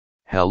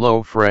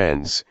Hello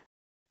friends,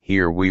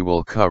 here we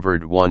will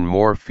covered one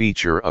more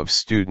feature of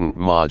student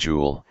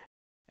module,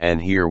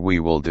 and here we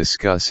will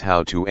discuss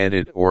how to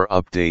edit or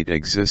update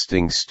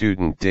existing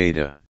student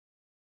data.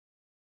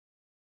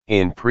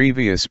 In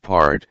previous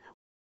part,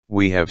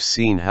 we have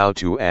seen how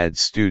to add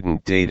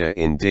student data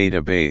in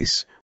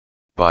database,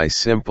 by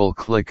simple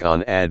click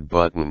on Add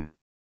button.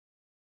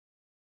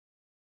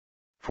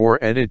 For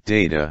edit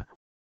data,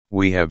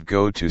 we have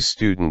go to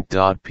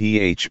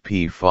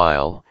student.php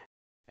file,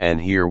 and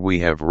here we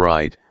have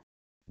write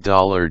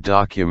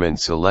 $document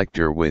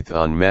selector with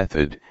on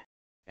method,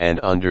 and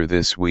under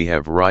this we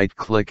have right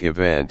click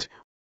event,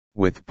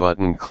 with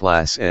button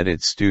class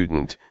edit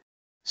student,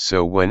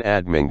 so when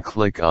admin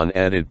click on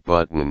edit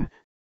button,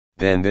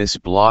 then this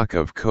block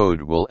of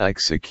code will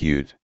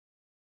execute.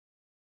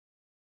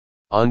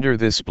 Under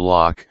this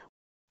block,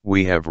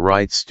 we have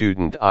write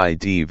student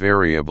ID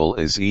variable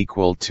is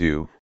equal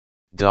to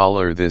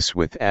 $this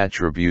with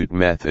attribute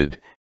method,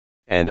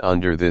 and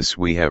under this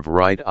we have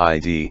write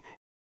ID,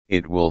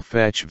 it will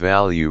fetch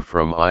value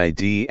from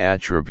ID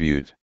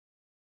attribute.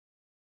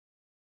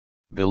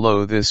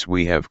 Below this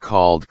we have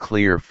called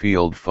clear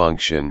field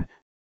function.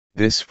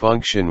 This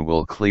function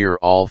will clear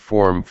all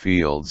form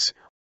fields,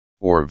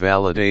 or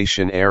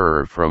validation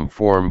error from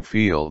form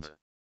field.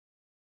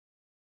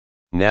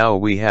 Now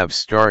we have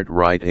start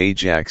write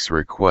Ajax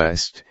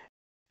request,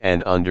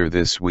 and under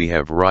this we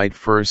have write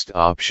first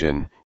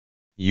option,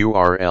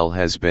 URL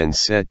has been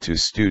set to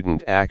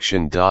student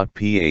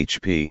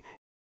action.php,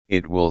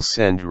 it will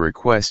send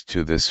request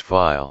to this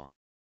file.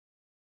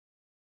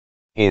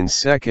 In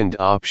second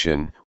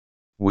option,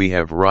 we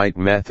have write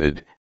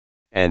method,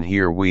 and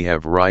here we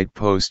have write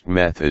post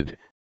method,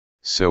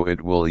 so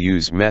it will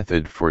use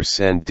method for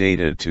send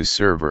data to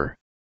server.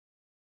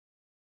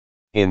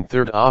 In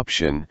third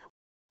option,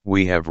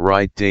 we have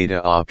write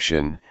data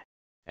option,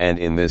 and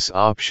in this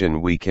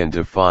option we can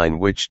define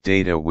which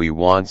data we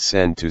want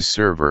send to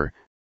server,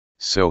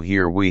 so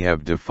here we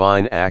have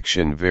define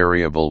action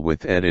variable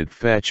with edit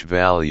fetch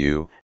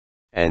value,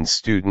 and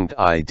student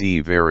ID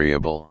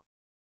variable.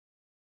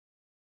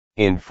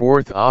 In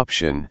fourth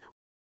option,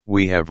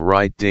 we have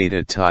write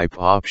data type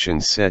option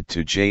set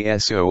to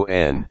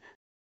JSON,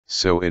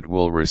 so it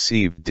will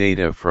receive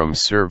data from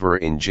server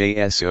in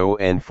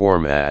JSON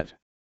format.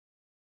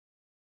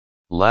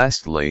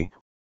 Lastly,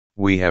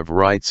 we have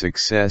write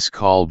success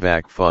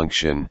callback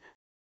function.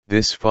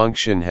 This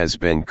function has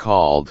been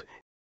called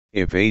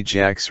if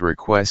Ajax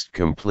request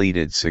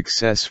completed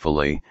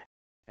successfully,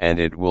 and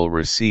it will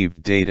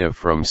receive data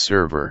from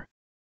server.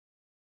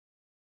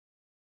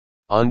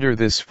 Under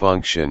this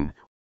function,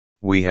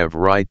 we have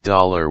write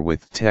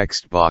 $with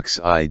text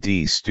box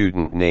ID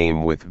student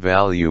name with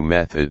value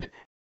method,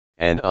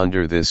 and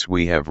under this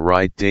we have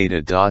write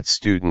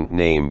data.student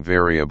name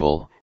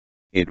variable.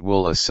 It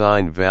will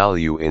assign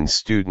value in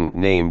student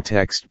name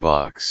text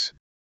box.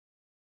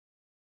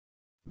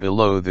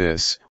 Below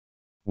this,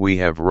 we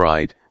have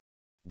write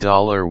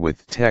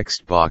 $with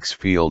text box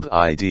field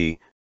ID,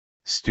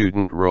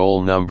 student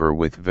roll number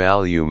with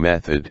value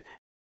method,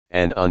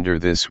 and under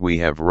this we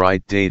have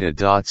write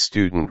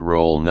data.student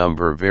roll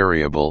number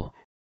variable,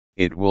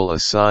 it will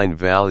assign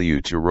value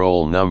to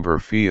roll number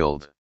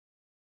field.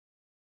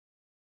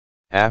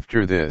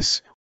 After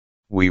this,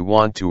 we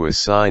want to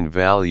assign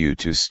value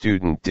to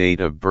student date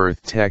of birth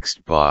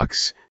text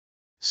box,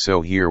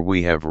 so here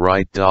we have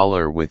write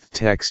 $with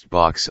text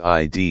box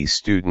ID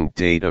student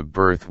date of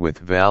birth with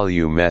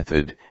value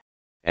method,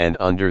 and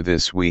under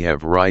this we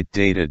have write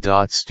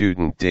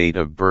data.student date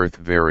of birth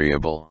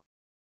variable.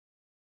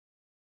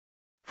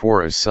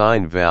 For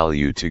assign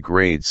value to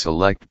grade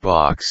select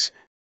box,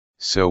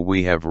 so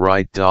we have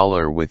write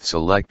 $with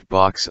select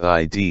box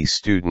ID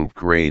student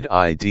grade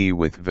ID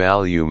with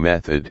value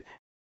method,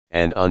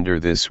 and under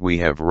this we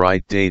have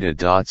write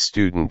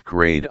data.student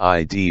grade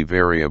ID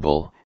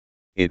variable,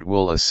 it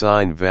will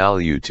assign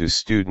value to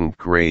student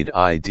grade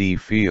ID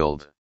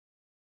field.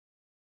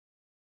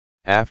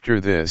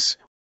 After this,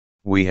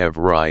 we have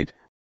write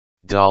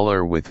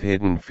 $with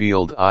hidden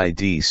field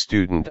ID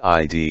student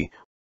ID,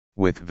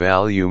 with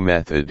value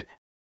method,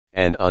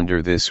 and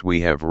under this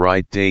we have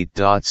write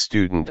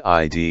date.student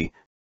ID,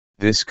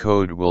 this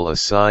code will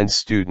assign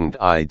student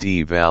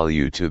ID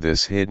value to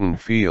this hidden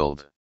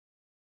field.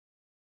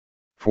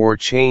 For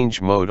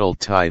change modal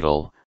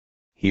title,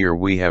 here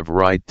we have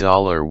write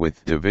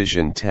 $with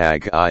division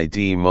tag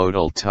ID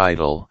modal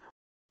title,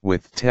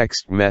 with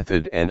text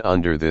method, and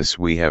under this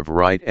we have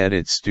write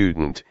edit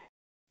student,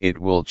 it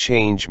will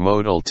change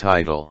modal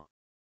title.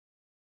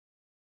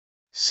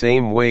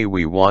 Same way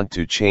we want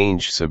to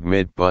change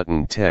submit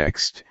button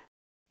text,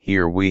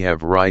 here we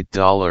have write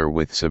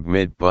 $with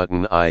submit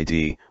button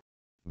ID,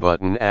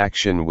 button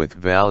action with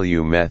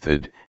value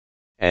method,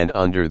 and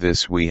under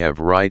this we have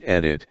write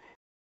edit,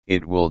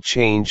 it will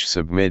change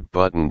submit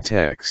button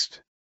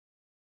text.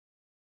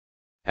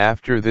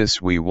 After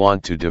this we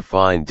want to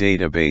define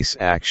database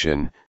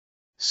action,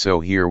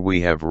 so here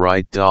we have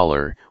write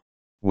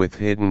 $with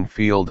hidden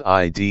field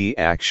ID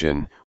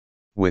action,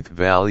 with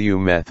value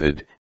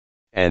method,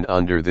 and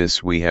under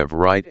this we have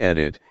write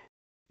edit,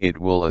 it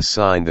will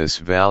assign this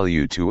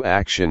value to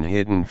action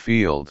hidden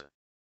field.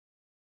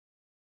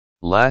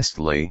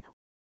 Lastly,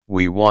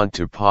 we want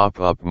to pop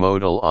up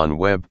modal on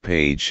web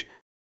page,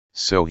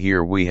 so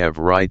here we have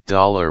write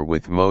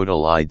 $with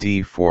modal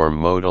ID form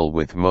modal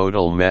with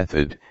modal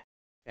method,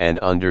 and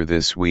under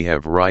this we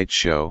have write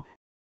show,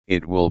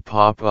 it will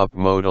pop up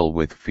modal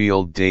with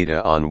field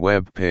data on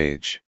web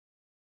page.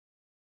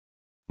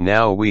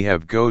 Now we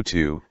have go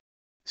to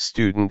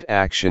student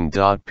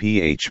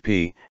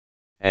action.php,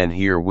 and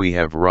here we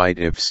have write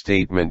if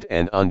statement,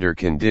 and under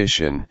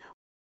condition,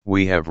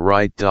 we have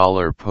write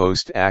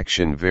 $post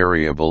action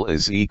variable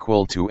is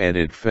equal to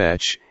edit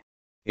fetch.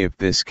 If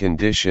this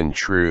condition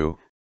true,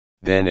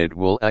 then it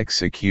will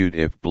execute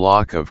if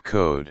block of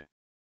code.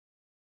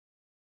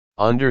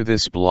 Under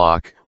this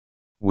block,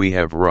 we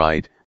have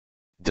write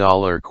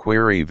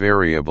 $query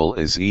variable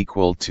is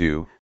equal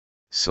to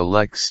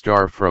select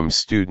star from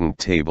student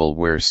table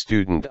where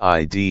student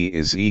ID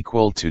is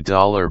equal to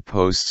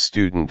 $post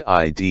student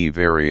ID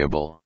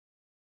variable.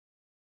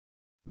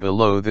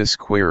 Below this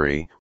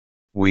query,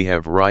 we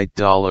have write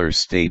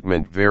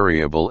 $statement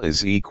variable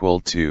is equal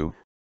to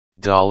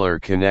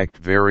 $connect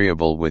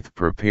variable with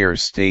prepare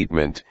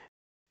statement,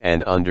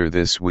 and under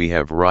this we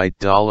have write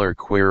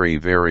 $query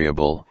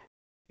variable,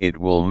 it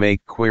will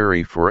make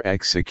query for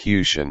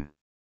execution.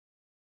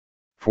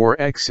 For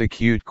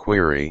execute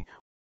query,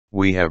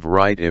 we have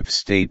write if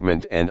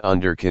statement, and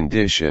under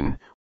condition,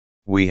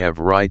 we have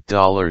write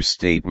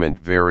 $statement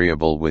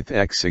variable with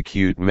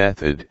execute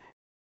method.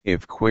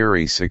 If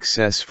query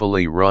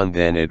successfully run,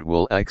 then it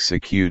will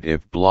execute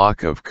if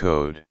block of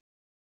code.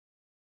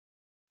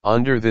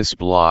 Under this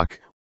block,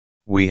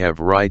 we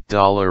have write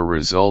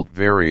 $result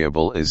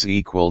variable is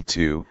equal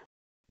to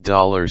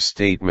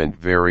 $statement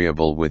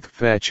variable with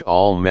fetch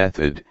all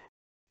method,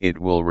 it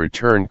will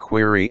return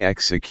query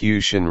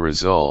execution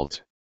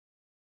result.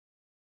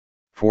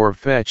 For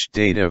fetch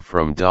data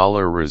from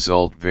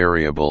 $result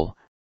variable,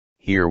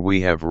 here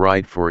we have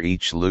write for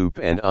each loop,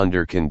 and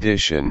under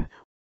condition,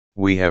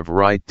 we have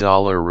write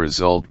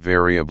 $result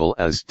variable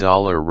as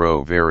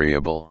 $row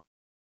variable.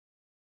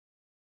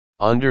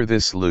 Under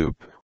this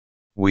loop,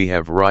 we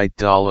have write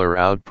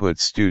 $output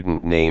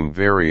student name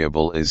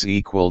variable is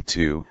equal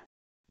to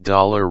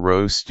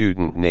 $row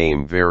student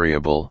name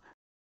variable,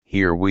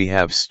 here we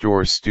have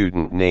store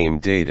student name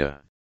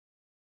data.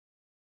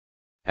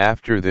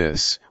 After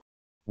this,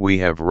 we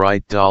have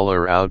write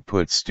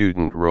 $output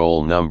student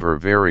roll number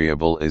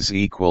variable is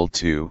equal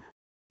to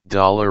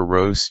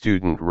 $row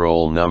student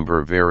roll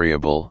number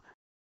variable,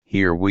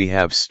 here we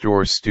have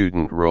store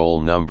student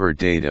roll number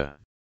data.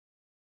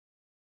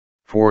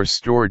 For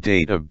store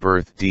date of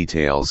birth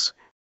details,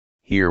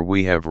 here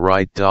we have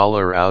write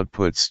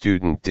 $output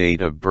student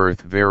date of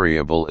birth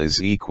variable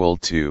is equal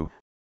to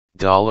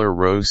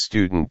 $row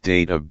student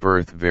date of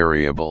birth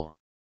variable.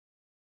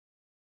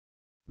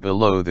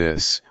 Below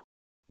this,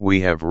 we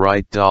have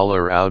write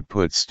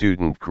 $output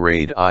student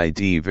grade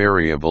ID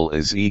variable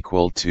is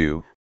equal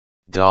to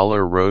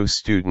 $row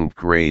student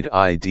grade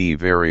ID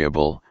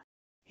variable,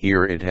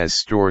 here it has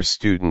store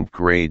student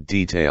grade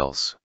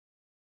details.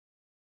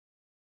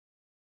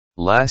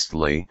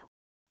 Lastly,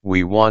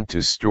 we want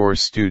to store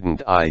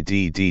student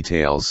ID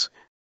details,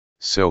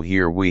 so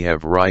here we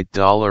have write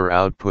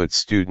 $output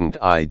student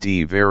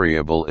ID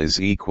variable is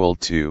equal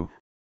to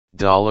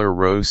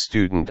 $row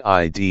student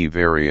ID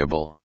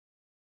variable.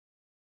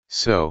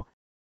 So,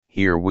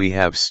 here we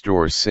have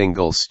store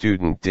single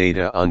student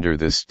data under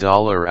this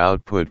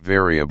 $output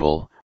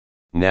variable.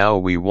 Now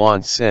we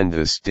want send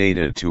this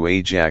data to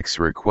Ajax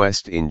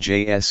request in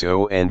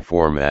JSON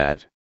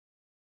format.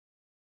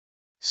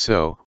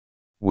 So,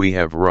 we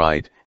have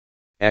write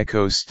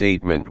echo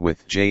statement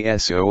with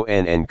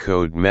JSON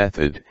encode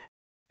method,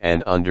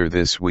 and under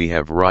this we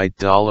have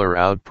write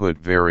 $output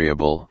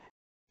variable,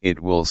 it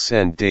will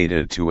send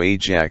data to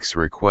Ajax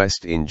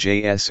request in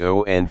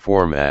JSON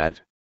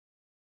format.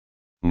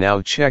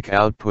 Now check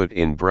output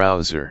in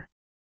browser.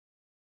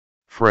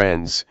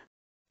 Friends,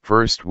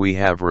 first we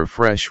have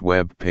refresh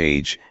web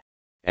page,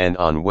 and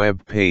on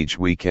web page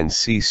we can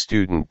see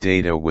student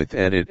data with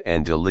edit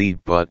and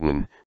delete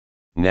button.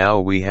 Now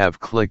we have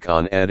click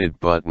on edit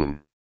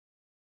button.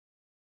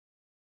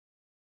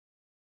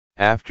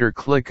 After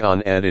click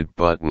on edit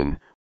button,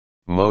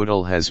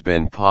 modal has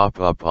been pop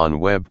up on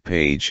web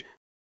page,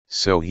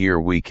 so here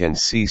we can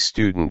see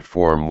student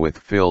form with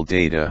fill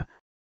data.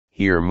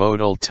 Here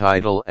modal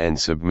title and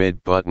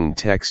submit button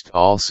text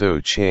also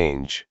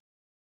change.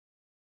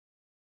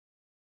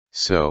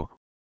 So,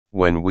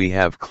 when we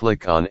have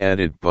click on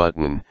edit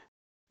button,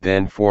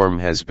 then form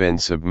has been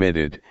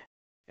submitted,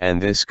 and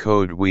this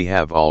code we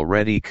have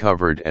already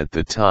covered at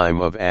the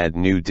time of add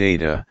new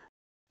data,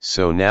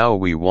 so now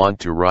we want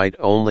to write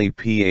only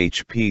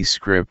PHP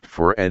script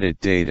for edit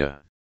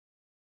data.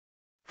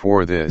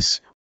 For this,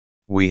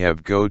 we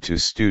have go to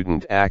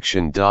student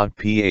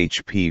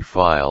action.php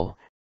file,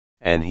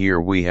 and here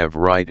we have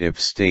write if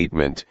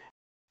statement,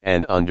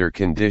 and under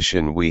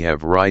condition we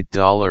have write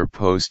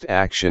 $post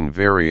action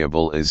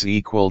variable is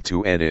equal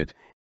to edit.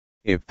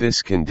 If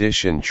this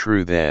condition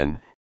true, then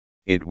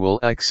it will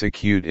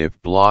execute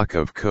if block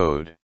of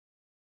code.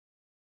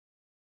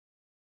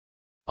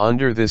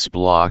 Under this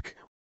block,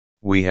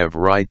 we have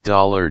write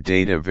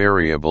 $data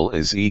variable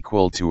is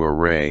equal to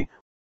array,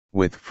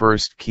 with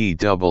first key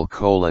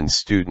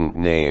 $student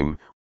name,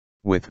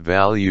 with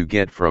value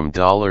get from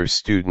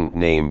 $student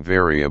name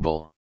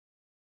variable.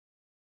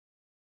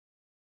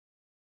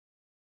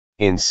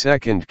 In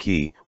second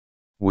key,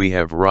 we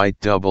have write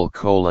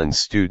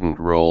 $student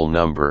roll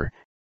number,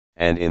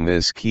 and in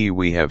this key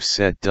we have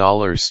set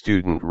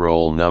 $student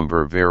roll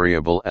number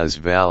variable as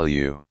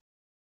value.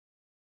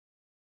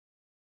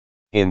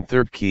 In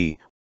third key,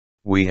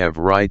 we have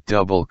write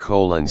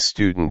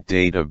 $student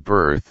date of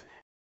birth,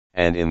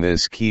 and in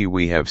this key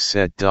we have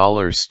set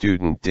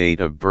 $student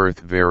date of birth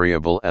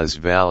variable as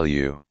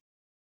value.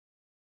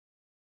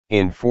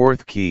 In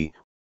fourth key,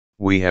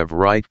 we have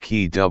write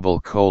key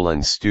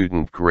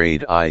 $student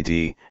grade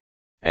ID,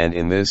 and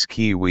in this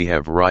key we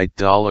have write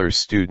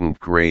 $student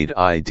grade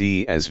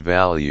ID as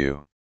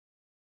value.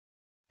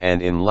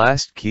 And in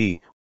last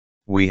key,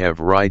 we have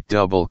write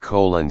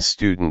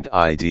 $student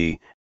ID,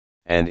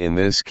 and in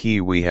this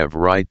key we have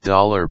write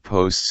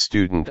 $post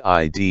student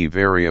ID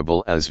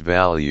variable as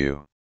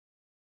value.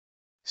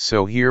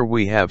 So here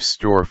we have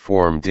store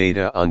form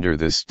data under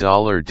this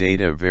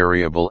 $data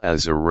variable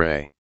as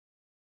array.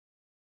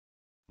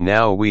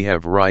 Now we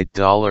have write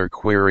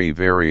 $query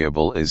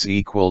variable is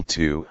equal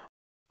to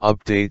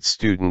update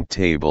student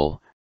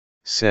table,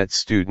 set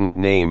student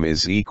name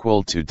is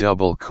equal to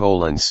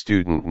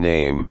student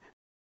name,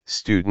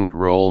 student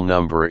roll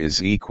number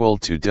is equal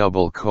to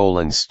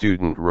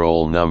student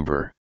roll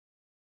number.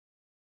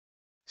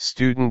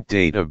 Student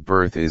date of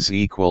birth is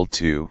equal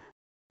to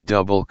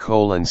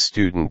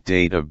student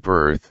date of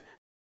birth,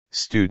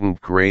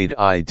 student grade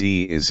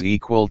ID is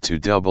equal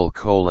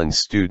to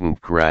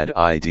student grad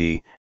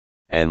ID,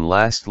 and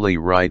lastly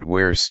write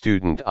where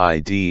student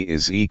ID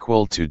is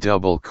equal to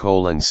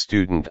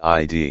student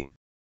ID.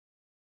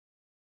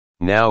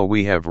 Now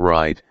we have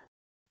write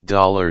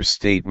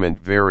 $statement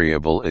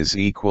variable is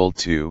equal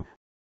to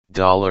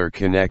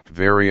 $connect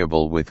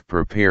variable with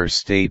prepare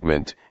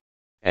statement,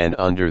 and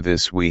under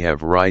this we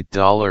have write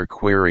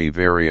 $query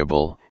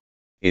variable,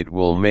 it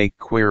will make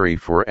query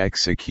for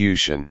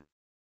execution.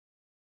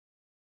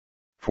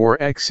 For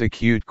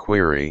execute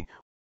query,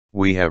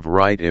 we have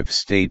write if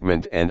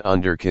statement, and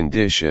under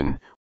condition,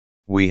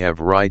 we have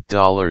write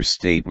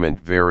 $statement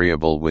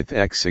variable with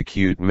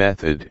execute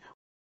method,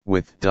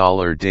 with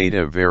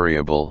 $data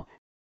variable.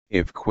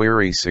 If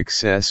query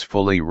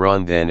successfully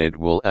run, then it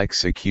will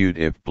execute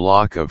if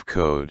block of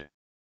code.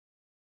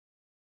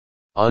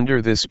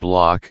 Under this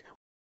block,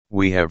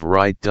 we have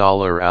write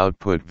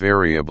 $output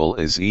variable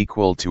is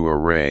equal to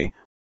array,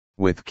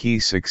 with key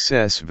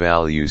success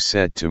value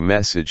set to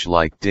message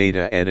like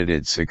data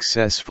edited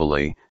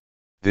successfully.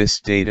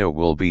 This data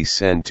will be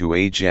sent to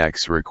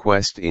Ajax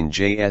request in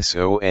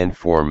JSON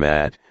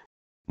format.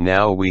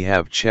 Now we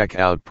have check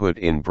output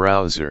in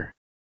browser.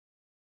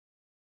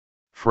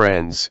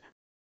 Friends,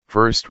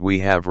 first we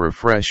have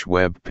refresh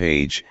web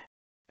page.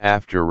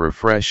 After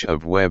refresh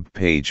of web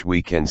page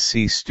we can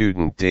see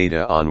student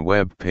data on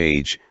web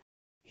page.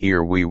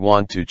 Here we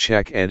want to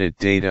check edit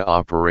data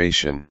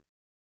operation.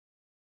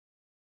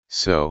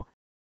 So,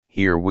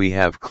 here we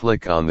have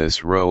click on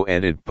this row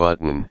edit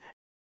button.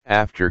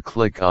 After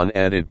click on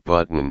edit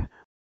button,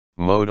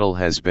 modal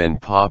has been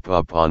pop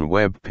up on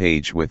web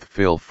page with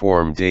fill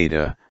form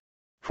data.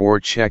 For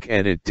check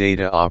edit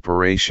data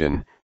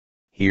operation,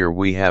 here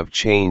we have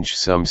changed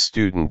some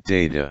student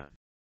data.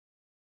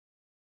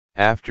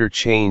 After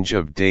change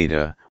of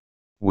data,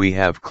 we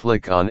have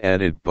click on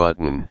edit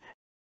button.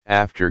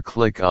 After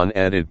click on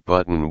edit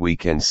button we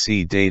can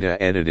see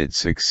data edited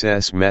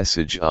success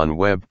message on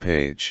web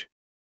page.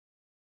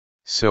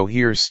 So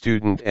here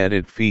student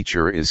edit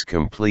feature is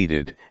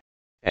completed,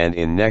 and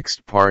in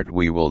next part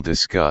we will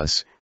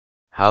discuss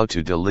how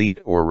to delete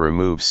or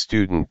remove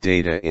student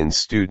data in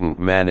student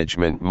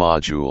management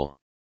module.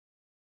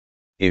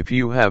 If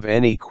you have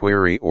any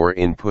query or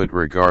input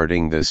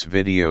regarding this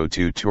video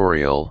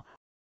tutorial,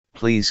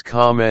 please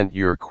comment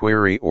your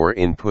query or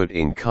input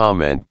in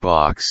comment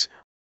box,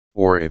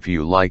 or if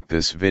you like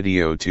this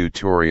video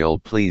tutorial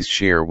please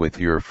share with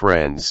your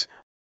friends,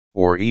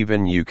 or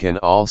even you can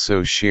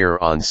also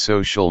share on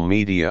social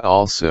media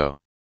also.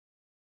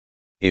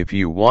 If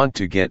you want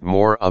to get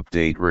more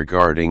update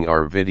regarding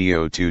our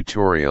video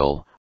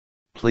tutorial,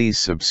 please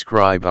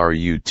subscribe our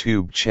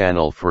YouTube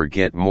channel for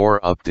get more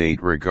update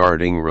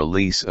regarding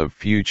release of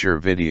future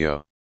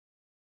video.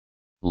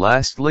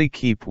 Lastly,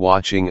 keep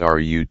watching our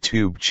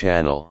YouTube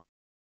channel.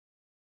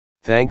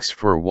 Thanks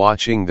for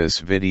watching this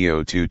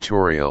video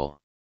tutorial.